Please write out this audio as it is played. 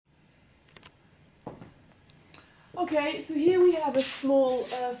Okay, so here we have a small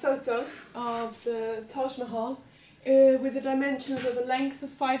photo of the Taj Mahal with the dimensions of a length of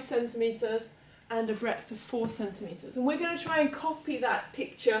 5 centimeters and a breadth of 4 centimeters. And we're going to try and copy that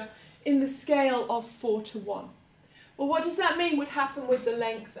picture in the scale of 4:1. Well, what does that mean would happen with the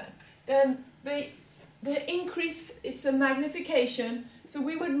length then? The increase, it's a magnification, so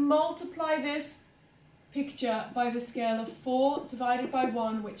we would multiply this picture by the scale of 4 divided by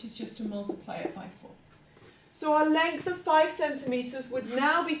 1, which is just to multiply it by 4. So our length of 5 centimeters would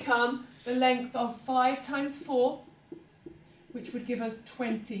now become the length of 5 times 4, which would give us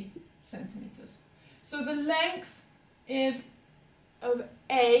 20 centimeters. So the length of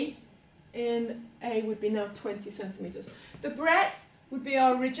A in A would be now 20 centimeters. The breadth would be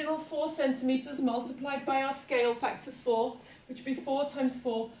our original 4 centimeters multiplied by our scale factor 4, which would be 4 times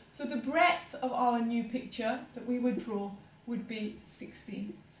 4. So the breadth of our new picture that we would draw would be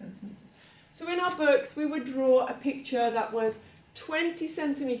 16 centimeters. So in our books, we would draw a picture that was 20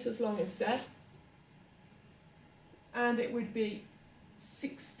 centimeters long instead, and it would be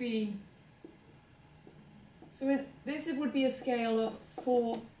 16. So this would be a scale of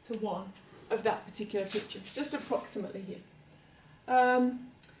 4:1 of that particular picture, just approximately here.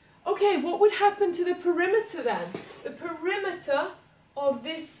 Okay, what would happen to the perimeter then? The perimeter of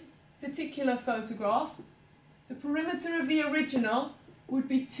this particular photograph, the perimeter of the original, would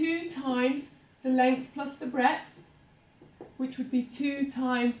be 2 times the length plus the breadth, which would be 2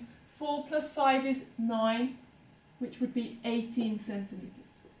 times 4 plus 5 is 9, which would be 18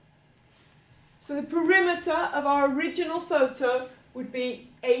 centimeters. So the perimeter of our original photo would be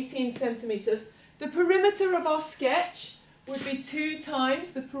 18 centimeters. The perimeter of our sketch would be 2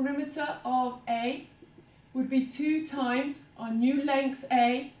 times the perimeter of A, would be 2 times our new length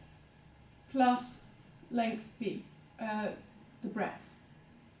A plus length B, the breadth.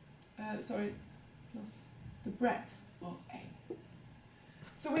 Plus the breadth of A.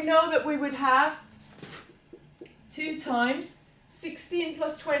 So we know that we would have 2 times 16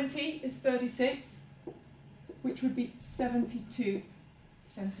 plus 20 is 36, which would be 72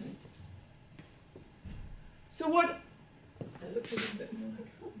 centimeters. So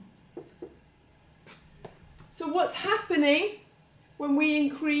what's happening when we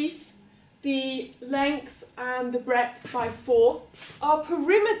increase the length and the breadth by 4? Our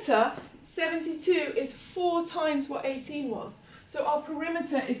perimeter, 72, is 4 times what 18 was. So our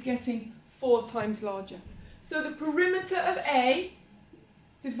perimeter is getting 4 times larger. So the perimeter of A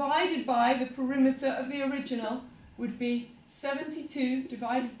divided by the perimeter of the original would be 72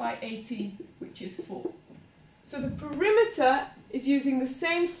 divided by 18, which is 4. So the perimeter is using the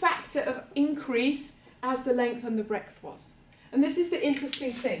same factor of increase as the length and the breadth was. And this is the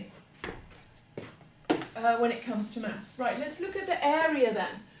interesting thing when it comes to maths. Right, let's look at the area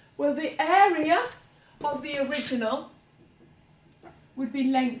then. Well, the area of the original would be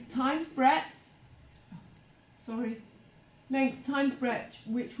length times breadth. Length times breadth,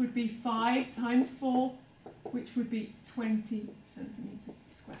 which would be 5 times 4, which would be 20 centimeters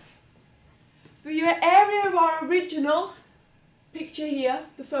squared. So the area of our original picture here,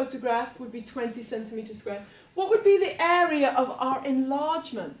 the photograph, would be 20 centimeters squared. What would be the area of our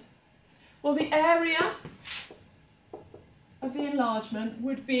enlargement? Well, the area of the enlargement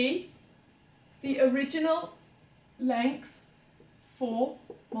would be the original length, 4,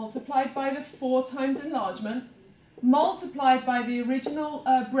 multiplied by the 4 times enlargement, multiplied by the original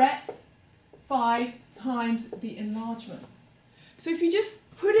breadth, 5 times the enlargement. So if you just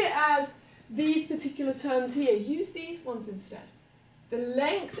put it as these particular terms here, use these ones instead. The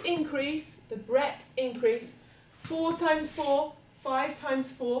length increase, the breadth increase, 4 times 4, 5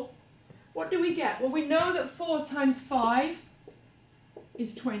 times 4. What do we get? Well, we know that 4 times 5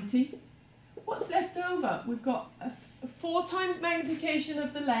 is 20. What's left over? We've got a 4 times magnification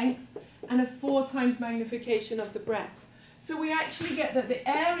of the length and a 4 times magnification of the breadth. So we actually get that the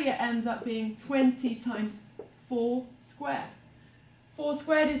area ends up being 20 times 4 squared. 4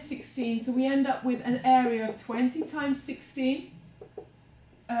 squared is 16, so we end up with an area of 20 times 16.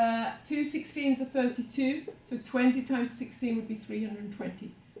 2 16s are 32, so 20 times 16 would be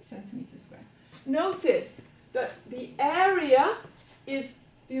 320 centimeters squared. Notice that the area is,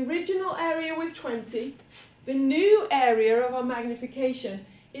 the original area was 20, the new area of our magnification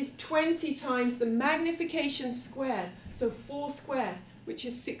is 20 times the magnification squared, so 4 squared, which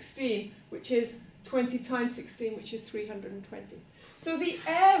is 16, which is 20 times 16, which is 320. So the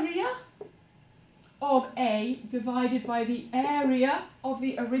area of A divided by the area of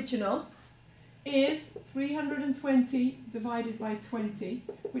the original is 320 divided by 20,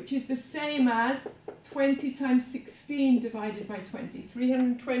 which is the same as 20 times 16 divided by 20.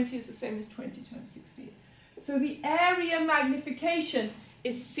 320 is the same as 20 times 16. So the area magnification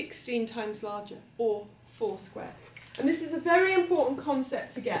is 16 times larger, or 4 squared. And this is a very important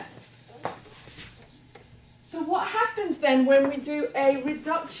concept to get. So what happens then when we do a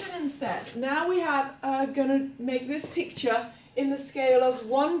reduction instead? Now we have going to make this picture in the scale of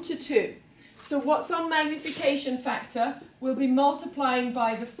 1 to 2. So what's our magnification factor? We'll be multiplying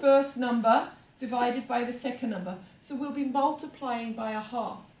by the first number divided by the second number. So we'll be multiplying by a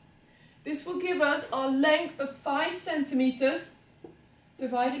half. This will give us our length of 5 centimeters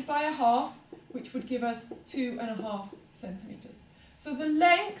divided by a half, which would give us 2.5 centimeters. So the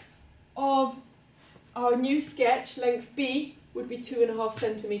length of our new sketch, length B, would be 2.5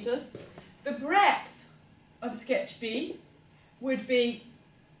 centimeters. The breadth of sketch B would be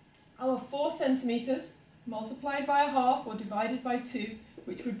our 4 centimeters multiplied by a half or divided by 2,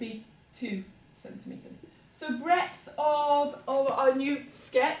 which would be 2 centimeters. So breadth of our new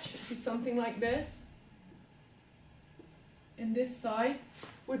sketch is something like this, in this size,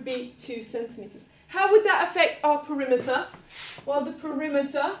 would be 2 centimeters. How would that affect our perimeter? Well, the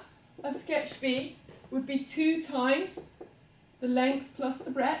perimeter of sketch B would be 2 times the length plus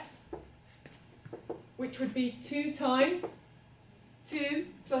the breadth, which would be 2 times 2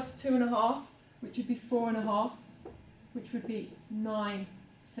 plus 2.5, which would be 4.5, which would be 9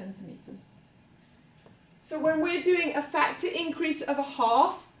 centimeters. So when we're doing a factor increase of a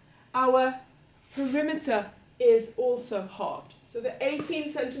half, our perimeter is also halved. So the 18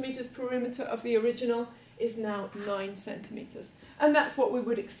 centimeters perimeter of the original is now 9 centimeters. And that's what we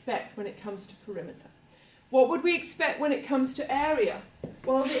would expect when it comes to perimeter. What would we expect when it comes to area?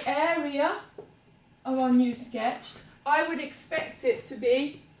 Well, the area of our new sketch, I would expect it to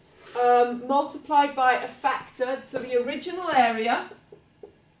be multiplied by a factor. So the original area,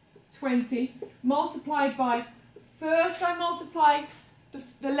 20, multiplied by, first I multiply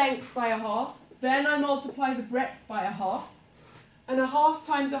the length by a half, then I multiply the breadth by a half, and a half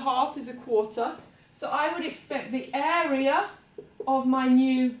times a half is a quarter. So I would expect the area of my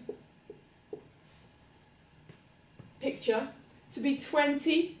new picture to be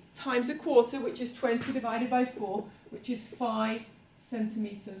 20 times a quarter, which is 20 divided by 4, which is 5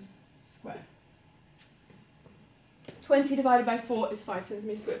 centimeters squared. 20 divided by 4 is 5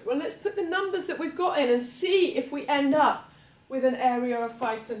 centimeters squared. Well, let's put the numbers that we've got in and see if we end up with an area of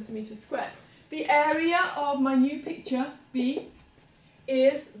 5 centimeters squared. The area of my new picture, B,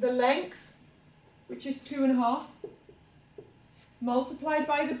 is the length, which is 2.5, multiplied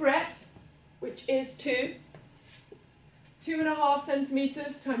by the breadth, which is 2. 2.5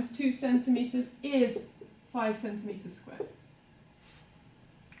 centimeters times 2 centimeters is 5 centimeters squared.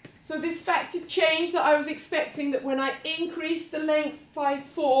 So this factor change that I was expecting, that when I increase the length by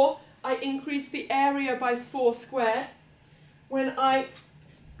 4, I increase the area by 4 squared. When I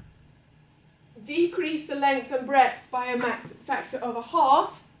decrease the length and breadth by a factor of a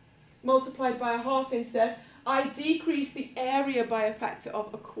half, multiplied by a half instead, I decrease the area by a factor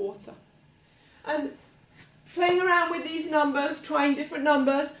of a quarter. And playing around with these numbers, trying different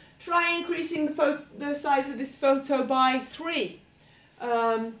numbers, try increasing the size of this photo by 3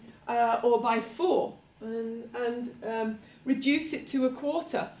 or by 4 and reduce it to a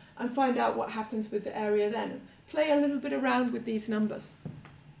quarter and find out what happens with the area then. Play a little bit around with these numbers.